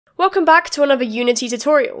Welcome back to another Unity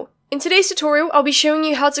tutorial. In today's tutorial, I'll be showing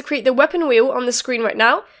you how to create the weapon wheel on the screen right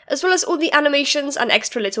now, as well as all the animations and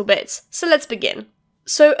extra little bits. So let's begin.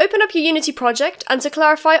 So open up your Unity project, and to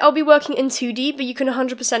clarify, I'll be working in 2D, but you can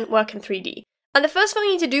 100% work in 3D. And the first thing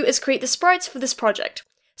I need to do is create the sprites for this project.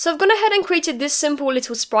 So I've gone ahead and created this simple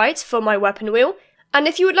little sprite for my weapon wheel, and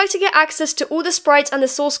if you would like to get access to all the sprites and the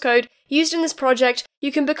source code used in this project,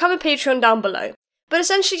 you can become a Patreon down below. But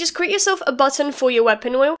essentially just create yourself a button for your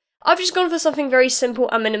weapon wheel. I've just gone for something very simple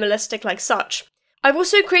and minimalistic like such. I've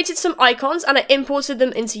also created some icons and I imported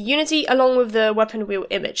them into Unity along with the weapon wheel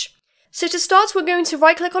image. So to start, we're going to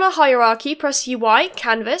right click on our hierarchy, press UI,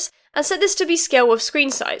 canvas, and set this to be scale with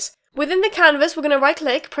screen size. Within the canvas, we're going to right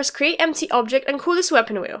click, press create empty object and call this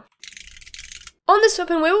weapon wheel. On this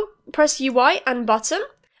weapon wheel, press UI and button,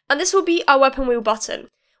 and this will be our weapon wheel button.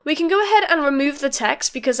 We can go ahead and remove the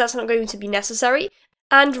text because that's not going to be necessary,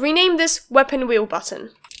 and rename this weapon wheel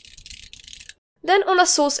button. Then on our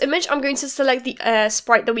source image, I'm going to select the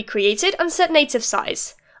sprite that we created and set native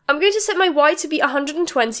size. I'm going to set my Y to be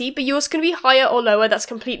 120, but yours can be higher or lower, that's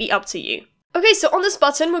completely up to you. Okay, so on this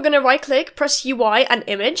button, we're going to right click, press UI and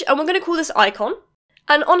image, and we're going to call this icon.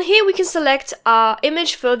 And on here, we can select our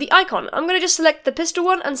image for the icon. I'm going to just select the pistol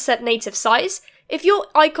one and set native size. If your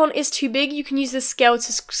icon is too big, you can use the scale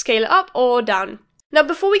to scale it up or down. Now,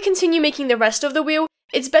 before we continue making the rest of the wheel,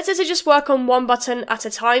 it's better to just work on one button at a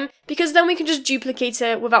time, because then we can just duplicate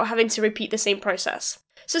it without having to repeat the same process.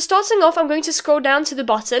 So starting off, I'm going to scroll down to the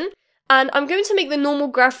button, and I'm going to make the normal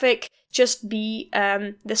graphic just be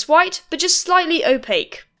this white, but just slightly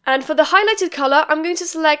opaque. And for the highlighted color, I'm going to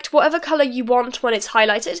select whatever color you want when it's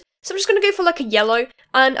highlighted. So I'm just going to go for like a yellow,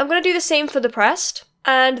 and I'm going to do the same for the pressed,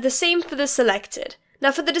 and the same for the selected.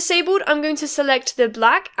 Now for the disabled, I'm going to select the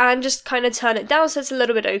black and just kind of turn it down so it's a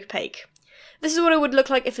little bit opaque. This is what it would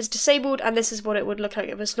look like if it's disabled, and this is what it would look like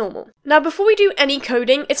if it's normal. Now before we do any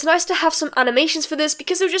coding, it's nice to have some animations for this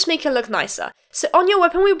because it'll just make it look nicer. So on your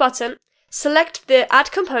weapon wheel button, select the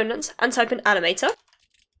add component and type in animator.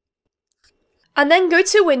 And then go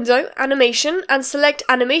to window, animation, and select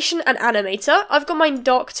animation and animator. I've got mine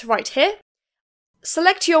docked right here.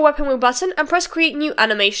 Select your weapon wheel button and press create new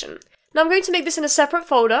animation. Now I'm going to make this in a separate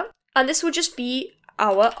folder, and this will just be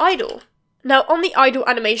our idle. Now on the idle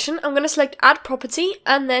animation, I'm going to select add property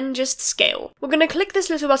and then just scale. We're going to click this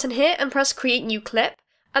little button here and press create new clip,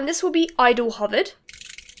 and this will be idle hovered.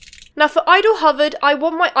 Now for idle hovered, I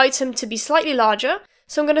want my item to be slightly larger,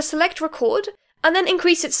 so I'm going to select record and then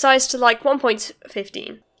increase its size to like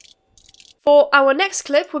 1.15. For our next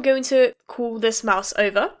clip, we're going to call this mouse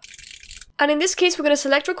over. And in this case, we're going to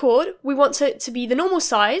select record. We want it to be the normal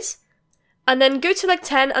size, and then go to like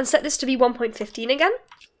 10 and set this to be 1.15 again.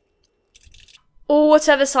 Or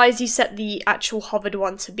whatever size you set the actual hovered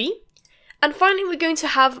one to be. And finally, we're going to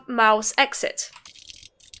have mouse exit.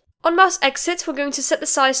 On mouse exit, we're going to set the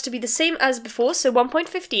size to be the same as before, so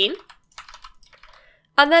 1.15.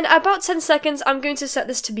 And then at about 10 seconds, I'm going to set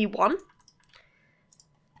this to be 1.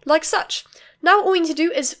 Like such. Now all we need to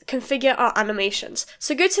do is configure our animations.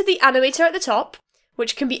 So go to the animator at the top,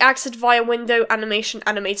 which can be accessed via window animation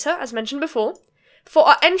animator, as mentioned before. For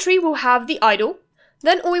our entry, we'll have the idle.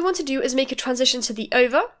 Then all we want to do is make a transition to the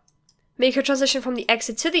over, make a transition from the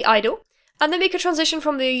exit to the idle, and then make a transition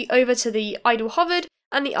from the over to the idle hovered,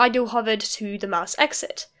 and the idle hovered to the mouse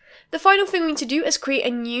exit. The final thing we need to do is create a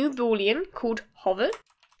new boolean called hover.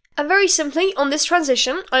 And very simply, on this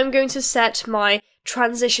transition, I'm going to set my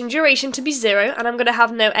transition duration to be 0, and I'm going to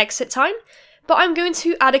have no exit time, but I'm going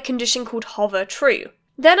to add a condition called hover true.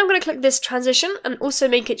 Then I'm going to click this transition and also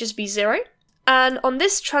make it just be 0. And on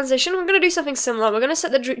this transition, we're going to do something similar. We're going to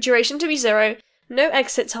set the duration to be 0, no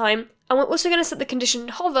exit time, and we're also going to set the condition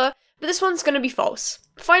hover, but this one's going to be false.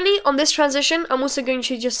 Finally, on this transition, I'm also going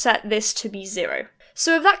to just set this to be 0.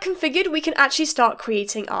 So with that configured, we can actually start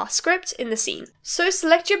creating our script in the scene. So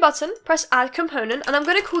select your button, press add component, and I'm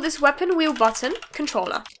going to call this weapon wheel button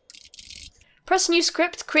controller. Press new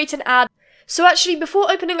script, create an add. So actually,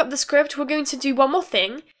 before opening up the script, we're going to do one more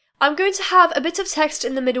thing. I'm going to have a bit of text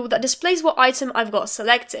in the middle that displays what item I've got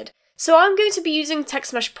selected. So I'm going to be using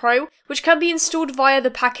TextMesh Pro, which can be installed via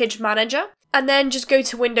the package manager, and then just go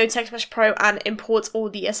to Window TextMesh Pro and import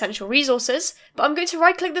all the essential resources. But I'm going to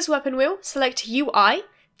right click this weapon wheel, select UI,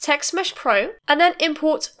 TextMesh Pro, and then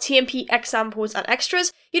import TMP examples and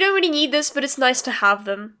extras. You don't really need this, but it's nice to have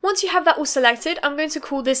them. Once you have that all selected, I'm going to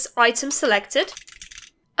call this item selected.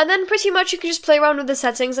 And then pretty much you can just play around with the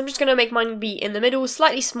settings. I'm just going to make mine be in the middle,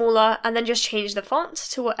 slightly smaller, and then just change the font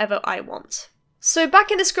to whatever I want. So back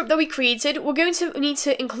in the script that we created, we're going to need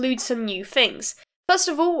to include some new things. First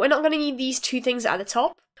of all, we're not going to need these two things at the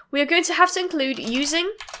top. We are going to have to include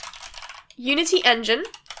using Unity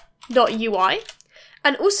engine.ui,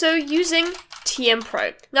 and also using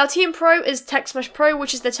tmpro. Now tmpro is text mesh pro,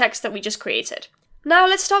 which is the text that we just created. Now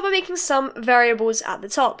let's start by making some variables at the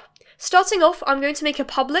top. Starting off, I'm going to make a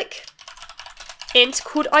public int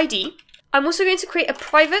called ID. I'm also going to create a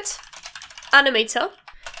private animator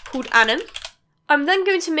called anim. I'm then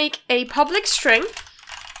going to make a public string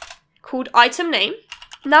called item name.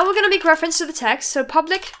 Now we're going to make reference to the text, so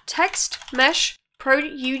public text mesh pro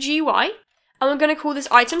UGY, and we're going to call this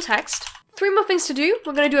item text. 3 more things to do.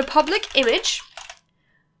 We're going to do a public image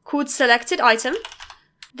called selected item,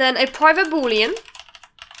 then a private boolean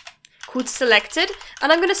called selected,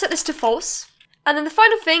 and I'm going to set this to false. And then the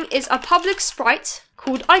final thing is a public sprite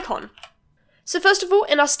called icon. So first of all,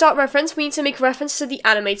 in our start reference, we need to make reference to the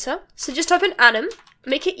animator. So just type in anim,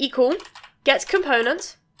 make it equal, get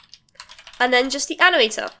component, and then just the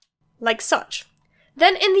animator, like such.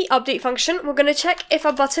 Then in the update function, we're going to check if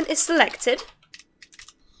our button is selected.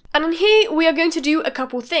 And in here, we are going to do a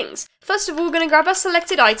couple things. First of all, we're going to grab our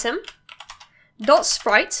selected item, dot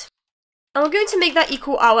sprite, and we're going to make that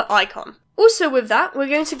equal our icon. Also with that, we're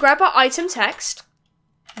going to grab our item text,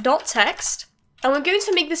 dot text, and we're going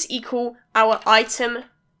to make this equal our item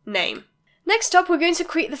name. Next up, we're going to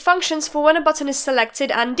create the functions for when a button is selected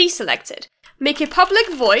and deselected. Make a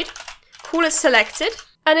public void, call it selected,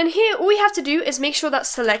 and in here, all we have to do is make sure that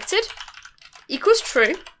selected equals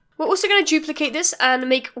true. We're also going to duplicate this and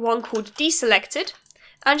make one called deselected,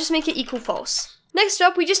 and just make it equal false. Next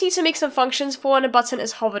up, we just need to make some functions for when a button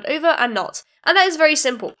is hovered over and not. And that is very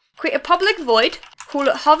simple. Create a public void, call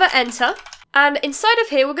it hover enter, and inside of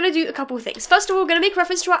here, we're going to do a couple of things. First of all, we're going to make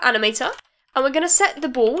reference to our animator, and we're going to set the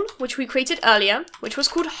ball, which we created earlier, which was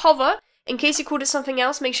called hover. In case you called it something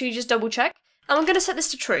else, make sure you just double check. And we're going to set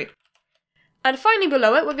this to true. And finally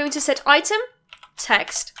below it, we're going to set item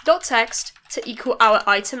text dot text to equal our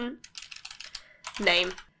item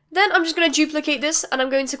name. Then I'm just going to duplicate this, and I'm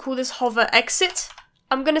going to call this hover exit.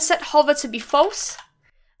 I'm going to set hover to be false,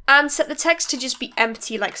 and set the text to just be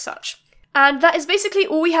empty like such. And that is basically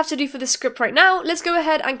all we have to do for this script right now. Let's go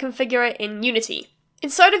ahead and configure it in Unity.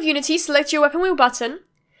 Inside of Unity, select your weapon wheel button,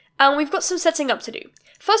 and we've got some setting up to do.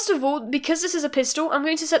 First of all, because this is a pistol, I'm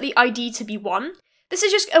going to set the ID to be 1. This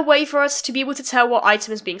is just a way for us to be able to tell what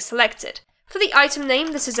item is being selected. For the item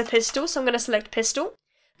name, this is a pistol, so I'm going to select pistol.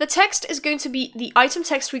 The text is going to be the item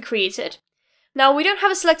text we created. Now, we don't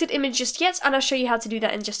have a selected image just yet, and I'll show you how to do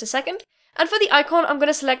that in just a second. And for the icon, I'm going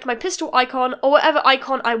to select my pistol icon, or whatever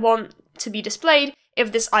icon I want to be displayed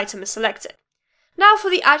if this item is selected. Now for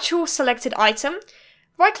the actual selected item,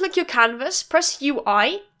 right-click your canvas, press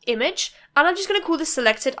UI, image, and I'm just going to call this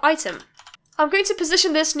selected item. I'm going to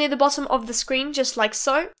position this near the bottom of the screen, just like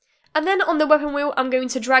so, and then on the weapon wheel, I'm going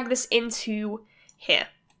to drag this into here.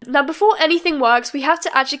 Now before anything works, we have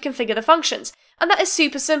to actually configure the functions, and that is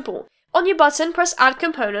super simple. On your button, press add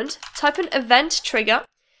component, type in event trigger,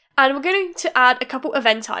 and we're going to add a couple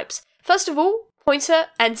event types. First of all, pointer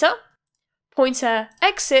enter, pointer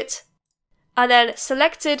exit, and then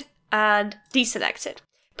selected and deselected.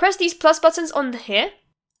 Press these plus buttons on here,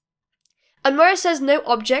 and where it says no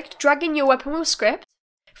object, drag in your weapon wheel script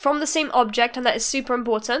from the same object, and that is super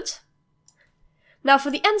important. Now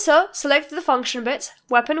for the enter, select the function bit,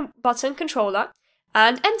 weapon button controller,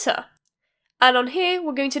 and enter. And on here,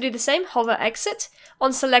 we're going to do the same, hover exit.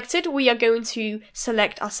 On selected, we are going to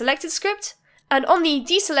select our selected script, and on the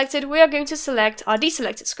deselected, we are going to select our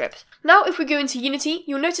deselected script. Now if we go into Unity,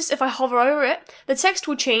 you'll notice if I hover over it, the text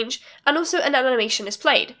will change, and also an animation is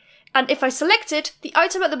played. And if I select it, the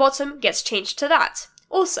item at the bottom gets changed to that.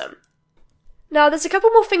 Awesome. Now there's a couple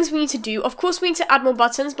more things we need to do. Of course we need to add more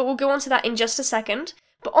buttons, but we'll go on to that in just a second.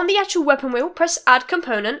 But on the actual weapon wheel, press add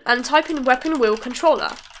component and type in weapon wheel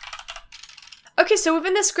controller. Okay, so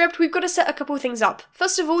within this script, we've got to set a couple of things up.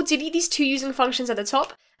 First of all, delete these two using functions at the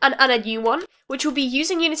top and add a new one, which will be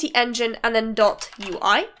using Unity engine and then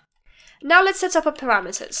 .ui. Now let's set up our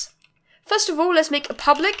parameters. First of all, let's make a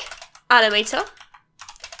public animator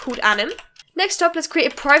called anim. Next up, let's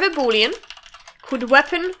create a private boolean called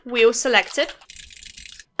weapon wheel selected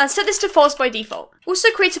and set this to false by default. Also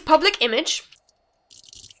create a public image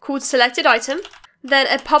called selected item, then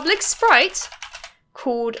a public sprite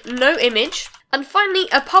called no image, and finally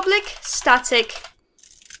a public static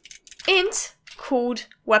int called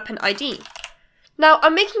weapon ID. Now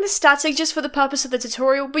I'm making this static just for the purpose of the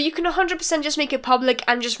tutorial, but you can 100% just make it public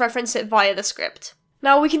and just reference it via the script.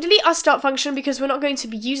 Now we can delete our start function because we're not going to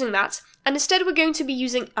be using that, and instead we're going to be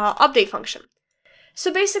using our update function.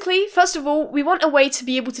 So basically, first of all, we want a way to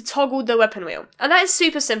be able to toggle the weapon wheel, and that is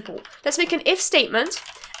super simple. Let's make an if statement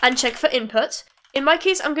and check for input. In my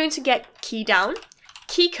case, I'm going to get key down,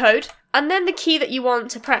 key code, and then the key that you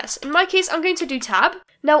want to press. In my case, I'm going to do tab.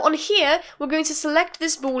 Now on here, we're going to select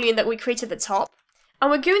this boolean that we created at the top,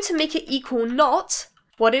 and we're going to make it equal not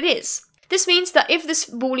what it is. This means that if this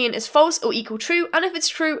boolean is false, it will equal true, and if it's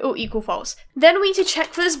true, it will equal false. Then we need to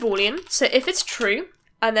check for this boolean, so if it's true,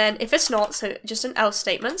 and then if it's not, so just an else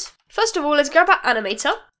statement. First of all, let's grab our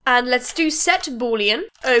animator, and let's do set boolean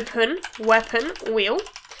open weapon wheel.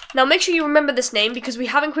 Now make sure you remember this name because we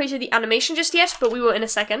haven't created the animation just yet, but we will in a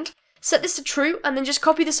second. Set this to true, and then just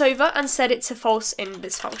copy this over and set it to false in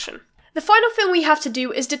this function. The final thing we have to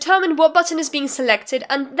do is determine what button is being selected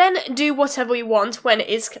and then do whatever we want when it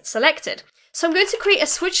is selected. So I'm going to create a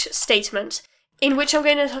switch statement in which I'm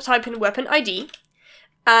going to type in weapon ID,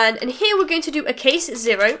 and in here we're going to do a case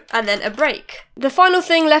 0 and then a break. The final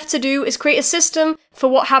thing left to do is create a system for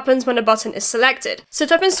what happens when a button is selected. So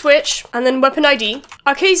type in switch and then weapon ID.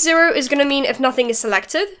 Our case 0 is going to mean if nothing is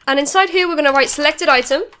selected, and inside here we're going to write selected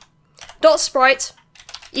item dot sprite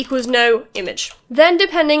equals no image. Then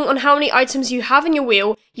depending on how many items you have in your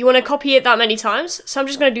wheel, you want to copy it that many times. So I'm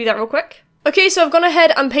just going to do that real quick. Okay, so I've gone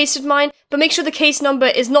ahead and pasted mine, but make sure the case number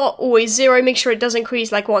is not always 0. Make sure it does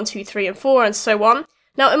increase like 1, 2, 3, and 4, and so on.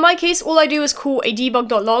 Now in my case, all I do is call a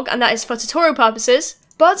debug.log, and that is for tutorial purposes.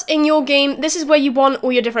 But in your game, this is where you want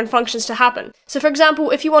all your different functions to happen. So for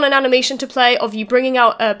example, if you want an animation to play of you bringing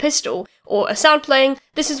out a pistol or a sound playing,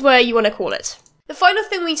 this is where you want to call it. The final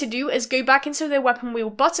thing we need to do is go back into the weapon wheel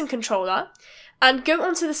button controller and go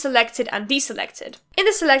onto the selected and deselected. In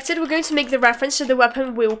the selected, we're going to make the reference to the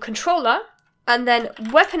weapon wheel controller, and then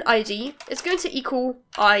weapon ID is going to equal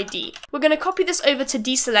ID. We're going to copy this over to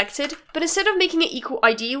deselected, but instead of making it equal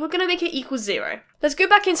ID, we're going to make it equal 0. Let's go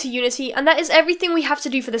back into Unity, and that is everything we have to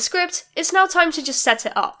do for the script. It's now time to just set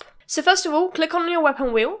it up. So first of all, click on your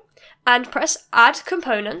weapon wheel and press add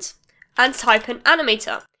component and type in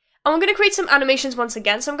animator. And we're going to create some animations once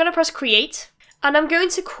again, so I'm going to press create, and I'm going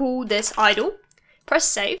to call this idle, press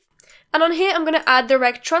save, and on here I'm going to add the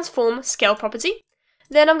rect transform scale property.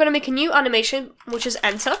 Then I'm going to make a new animation, which is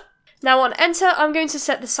enter. Now on enter, I'm going to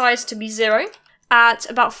set the size to be 0. At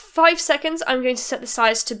about 5 seconds, I'm going to set the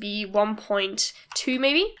size to be 1.2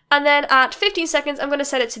 maybe, and then at 15 seconds, I'm going to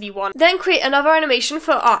set it to be 1. Then create another animation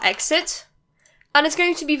for our exit, and it's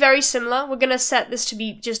going to be very similar. We're going to set this to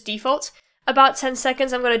be just default. About 10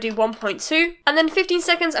 seconds, I'm going to do 1.2, and then 15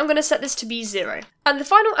 seconds, I'm going to set this to be 0. And the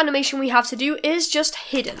final animation we have to do is just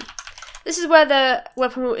hidden. This is where the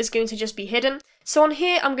weapon wheel is going to just be hidden. So on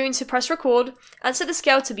here, I'm going to press record and set the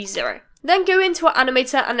scale to be 0. Then go into our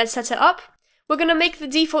animator and let's set it up. We're going to make the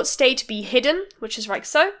default state be hidden, which is like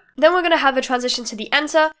so. Then we're going to have a transition to the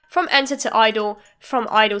enter, from enter to idle, from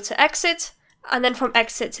idle to exit, and then from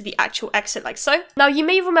exit to the actual exit like so. Now you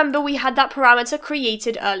may remember we had that parameter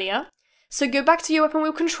created earlier. So go back to your weapon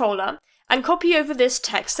wheel controller and copy over this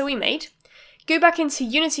text that we made. Go back into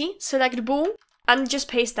Unity, select bool, and just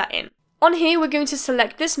paste that in. On here, we're going to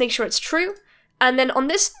select this, make sure it's true, and then on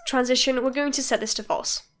this transition, we're going to set this to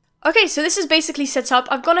false. Okay, so this is basically set up.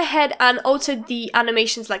 I've gone ahead and altered the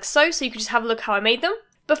animations like so you can just have a look how I made them,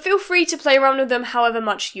 but feel free to play around with them however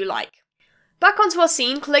much you like. Back onto our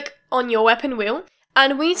scene, click on your weapon wheel,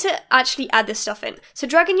 and we need to actually add this stuff in. So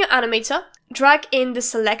drag in your animator, drag in the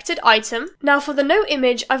selected item. Now for the no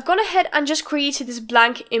image, I've gone ahead and just created this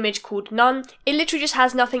blank image called none. It literally just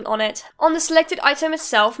has nothing on it. On the selected item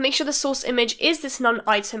itself, make sure the source image is this none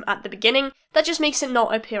item at the beginning. That just makes it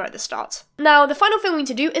not appear at the start. Now the final thing we need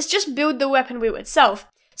to do is just build the weapon wheel itself.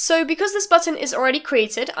 So because this button is already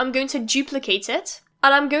created, I'm going to duplicate it,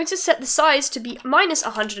 and I'm going to set the size to be minus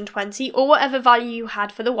 120 or whatever value you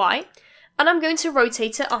had for the Y. And I'm going to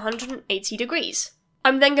rotate it 180 degrees.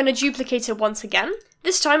 I'm then going to duplicate it once again.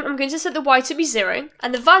 This time I'm going to set the Y to be 0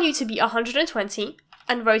 and the value to be 120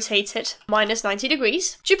 and rotate it minus 90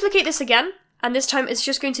 degrees. Duplicate this again, and this time it's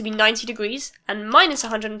just going to be 90 degrees and minus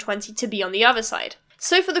 120 to be on the other side.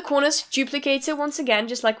 So for the corners, duplicate it once again,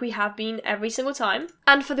 just like we have been every single time.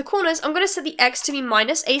 And for the corners, I'm going to set the X to be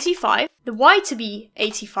minus 85, the Y to be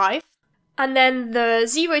 85, and then the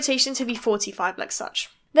Z rotation to be 45 like such.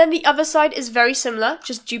 Then the other side is very similar,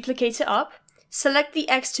 just duplicate it up, select the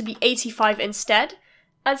X to be 85 instead,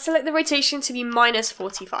 and select the rotation to be minus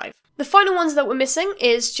 45. The final ones that we're missing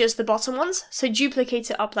is just the bottom ones, so duplicate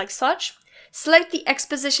it up like such, select the X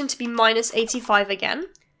position to be minus 85 again,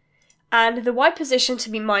 and the Y position to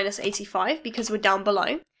be minus 85 because we're down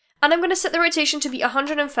below, and I'm going to set the rotation to be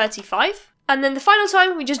 135, and then the final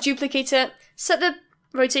time we just duplicate it, set the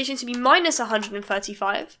rotation to be minus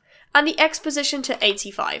 135, and the X position to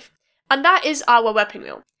 85. And that is our weapon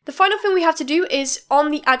wheel. The final thing we have to do is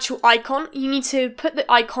on the actual icon, you need to put the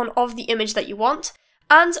icon of the image that you want,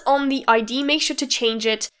 and on the ID, make sure to change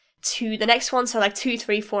it to the next one, so like 2,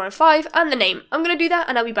 3, 4, and 5, and the name. I'm going to do that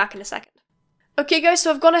and I'll be back in a second. Okay guys,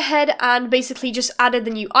 so I've gone ahead and basically just added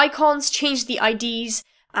the new icons, changed the IDs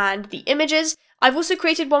and the images. I've also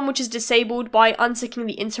created one which is disabled by unticking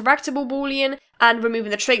the interactable boolean and removing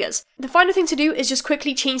the triggers. The final thing to do is just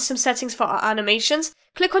quickly change some settings for our animations.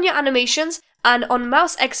 Click on your animations, and on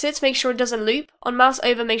mouse exit, make sure it doesn't loop. On mouse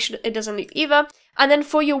over, make sure it doesn't loop either. And then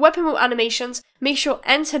for your weapon wheel animations, make sure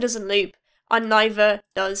enter doesn't loop, and neither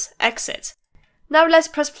does exit. Now let's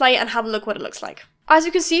press play and have a look what it looks like. As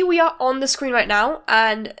you can see, we are on the screen right now,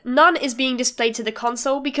 and none is being displayed to the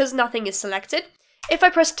console because nothing is selected. If I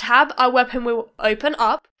press tab, our weapon will open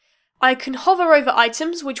up. I can hover over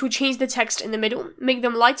items, which will change the text in the middle, make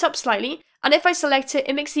them light up slightly, and if I select it,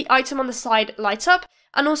 it makes the item on the side light up,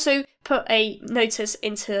 and also put a notice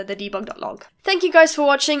into the debug.log. Thank you guys for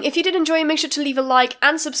watching. If you did enjoy, make sure to leave a like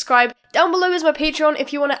and subscribe. Down below is my Patreon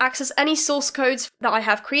if you want to access any source codes that I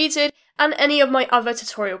have created, and any of my other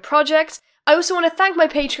tutorial projects. I also want to thank my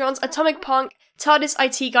Patreons, Atomic Punk, TARDIS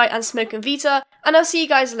IT Guy, and Smoke and Vita, and I'll see you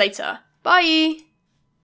guys later. Bye!